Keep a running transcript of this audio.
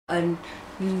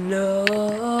another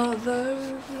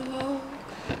vlog.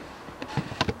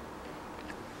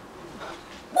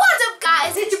 What's up,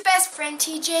 guys? It's your best friend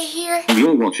TJ here.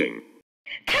 You're watching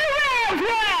Terrell!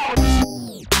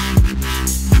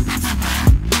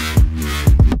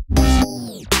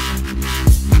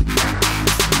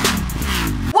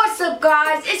 What's up,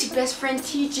 guys? It's your best friend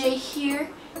TJ here,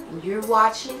 and you're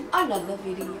watching another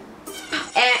video.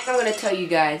 And I'm gonna tell you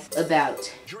guys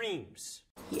about dreams.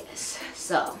 Yes.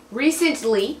 So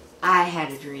recently I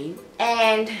had a dream,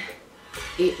 and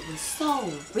it was so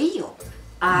real.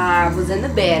 I was in the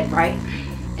bed, right?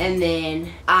 And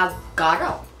then I got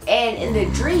up. And in the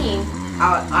dream,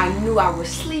 I knew I was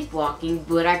sleepwalking,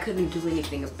 but I couldn't do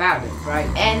anything about it, right?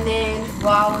 And then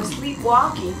while I was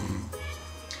sleepwalking,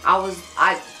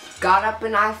 I got up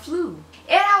and I flew.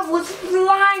 And I was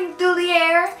flying through the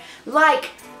air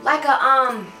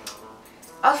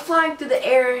I was flying through the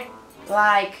air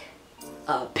like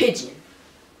a pigeon.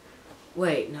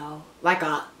 Wait, no. Like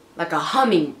a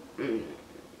humming,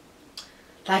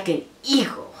 like an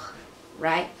eagle,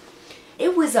 right?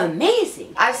 It was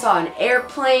amazing. I saw an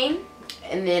airplane,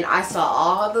 and then I saw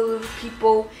all the little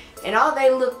people, and all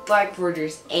they looked like were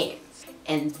just ants.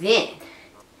 And then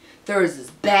there was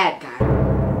this bad guy,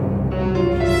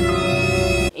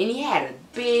 and he had a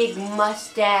big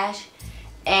mustache,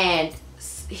 and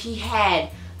he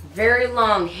had very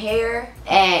long hair,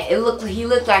 and he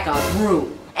looked like a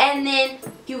broom. And then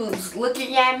he was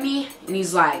looking at me, and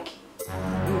he's like,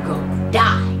 "You're gonna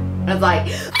die." And I was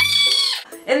like, "Ah!"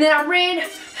 And then I ran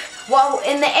while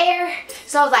in the air,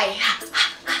 so I was like,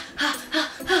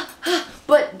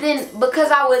 but then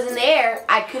because I was in the air,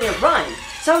 I couldn't run.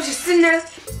 So I was just sitting there,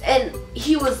 and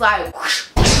he was like,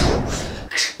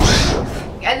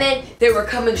 and then they were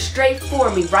coming straight for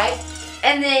me, right?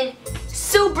 And then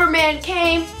Superman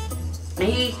came, and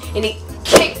he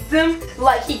kicked them,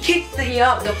 like he kicked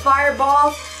the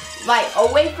fireballs like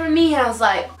away from me, and I was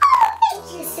like,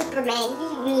 "Thank you, Superman.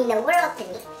 You mean the world to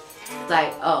me."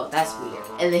 Like, oh, that's weird.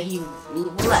 And then he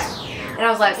left, and I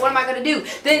was like, what am I gonna do?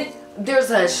 Then there's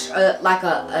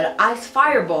an ice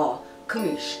fireball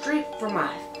coming straight for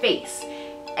my face,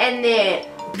 and then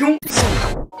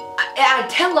I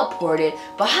teleported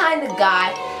behind the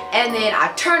guy, and then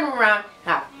I turned around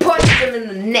and I punched him in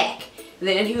the neck. And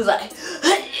then he was like,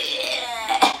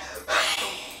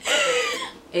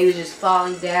 and he was just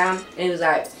falling down, and he was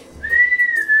like,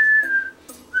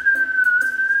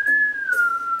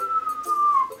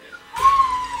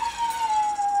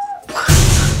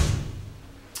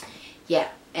 yeah,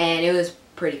 and it was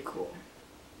pretty cool.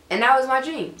 And that was my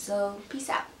dream, so peace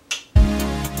out.